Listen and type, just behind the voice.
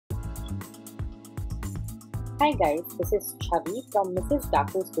Hi guys, this is Chavi from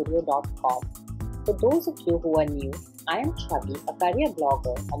MrsDakuStudio.com. For those of you who are new, I am Chavi, a career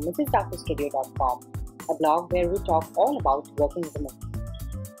blogger on MrsDakuStudio.com, a blog where we talk all about working remote.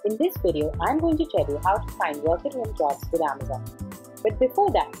 In this video, I am going to tell you how to find work-at-home jobs with Amazon. But before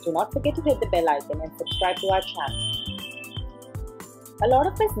that, do not forget to hit the bell icon and subscribe to our channel. A lot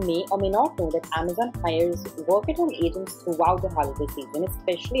of us may or may not know that Amazon hires work-at-home agents throughout the holiday season,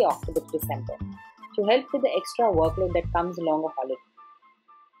 especially October to December, to help with the extra workload that comes along a holiday.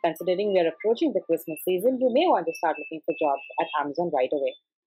 Considering we are approaching the Christmas season, you may want to start looking for jobs at Amazon right away.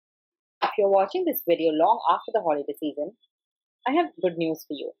 If you're watching this video long after the holiday season, I have good news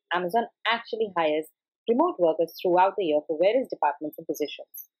for you. Amazon actually hires remote workers throughout the year for various departments and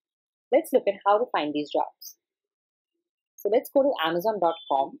positions. Let's look at how to find these jobs. So let's go to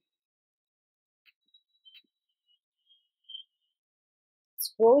Amazon.com.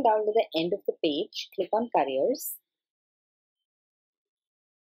 Scroll down to the end of the page, click on Careers.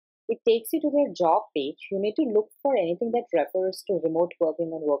 It takes you to their job page. You need to look for anything that refers to remote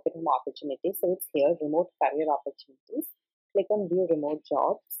working and work-at-home opportunities. So it's here, remote career opportunities. Click on View Remote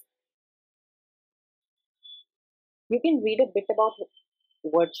Jobs. You can read a bit about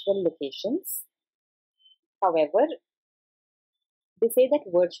virtual locations. However, they say that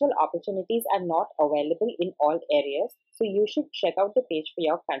virtual opportunities are not available in all areas, so you should check out the page for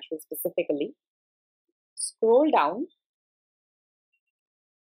your country specifically. Scroll down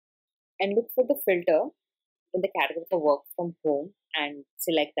and look for the filter in the category for work from home and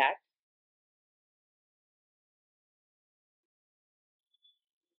select that.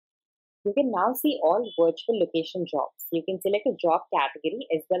 You can now see all virtual location jobs. You can select a job category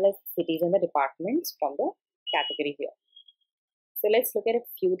as well as cities and the departments from the category here. So let's look at a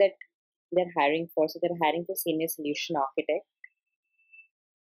few that they're hiring for. So they're hiring for Senior Solution Architect.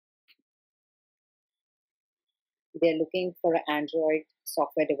 They're looking for an Android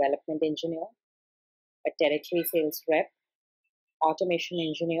Software Development Engineer, a Territory Sales Rep, Automation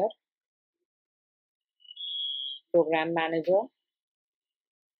Engineer, Program Manager,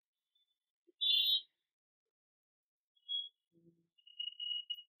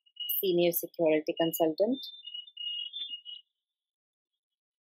 Senior Security Consultant,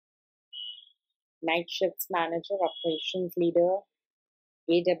 Night Shifts Manager, Operations Leader,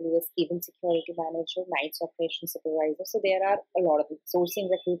 AWS Event Security Manager, Nights Operations Supervisor. So there are a lot of sourcing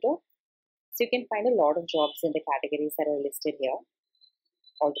recruiter. So you can find a lot of jobs in the categories that are listed here,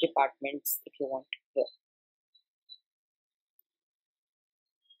 all the departments if you want here.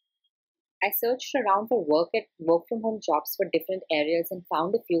 I searched around for work from home jobs for different areas and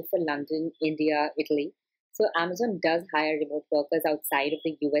found a few for London, India, Italy. So Amazon does hire remote workers outside of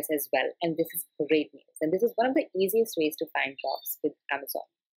the US as well, and this is great news. And this is one of the easiest ways to find jobs with Amazon.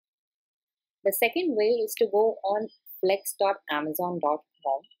 The second way is to go on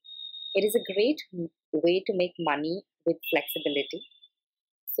flex.amazon.com. It is a great way to make money with flexibility.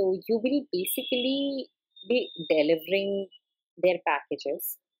 So you will basically be delivering their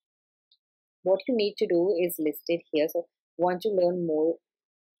packages. What you need to do is listed here. So want to learn more,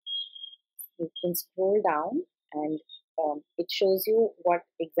 you can scroll down and it shows you what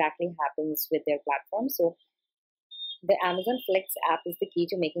exactly happens with their platform. So the Amazon Flex app is the key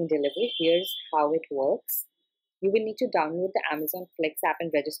to making delivery. Here's how it works. You will need to download the Amazon Flex app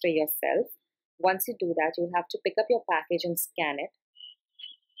and register yourself. Once you do that, you'll have to pick up your package and scan it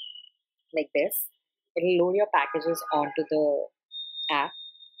like this. It will load your packages onto the app.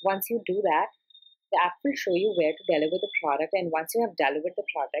 Once you do that, the app will show you where to deliver the product, and once you have delivered the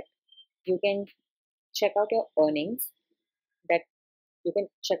product, you can check out your earnings.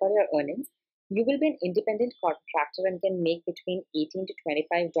 You will be an independent contractor and can make between $18 to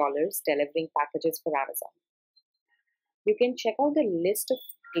 $25 delivering packages for Amazon. You can check out the list of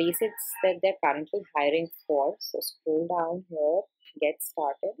places that they're currently hiring for. So scroll down here, get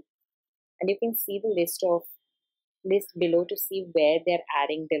started, and you can see the list below to see where they're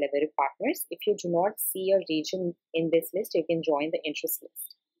adding delivery partners. If you do not see your region in this list, you can join the interest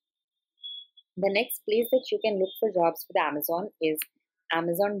list. The next place that you can look for jobs with Amazon is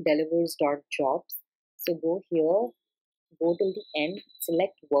amazondelivers.jobs. So go here, go till the end,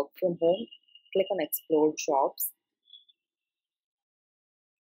 select work from home, click on explore jobs.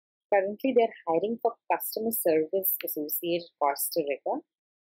 Currently, they're hiring for customer service associate Costa Rica.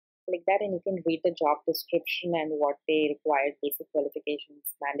 Click that and you can read the job description and what they require, basic qualifications,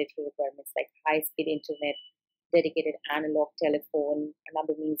 mandatory requirements like high-speed internet, dedicated analog telephone,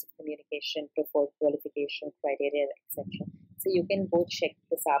 another means of communication, preferred qualification criteria, etc. So you can go check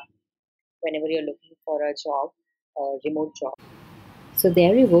this up whenever you're looking for a job, a remote job. So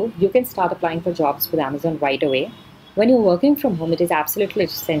there you go. You can start applying for jobs with Amazon right away. When you're working from home, it is absolutely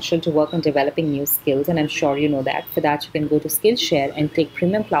essential to work on developing new skills, and I'm sure you know that. For that, you can go to Skillshare and take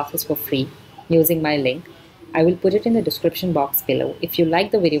premium classes for free using my link. I will put it in the description box below. If you like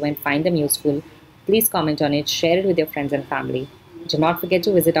the video and find them useful, please comment on it, share it with your friends and family. Do not forget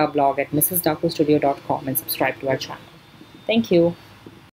to visit our blog at mrsdakustudio.com and subscribe to our channel. Thank you.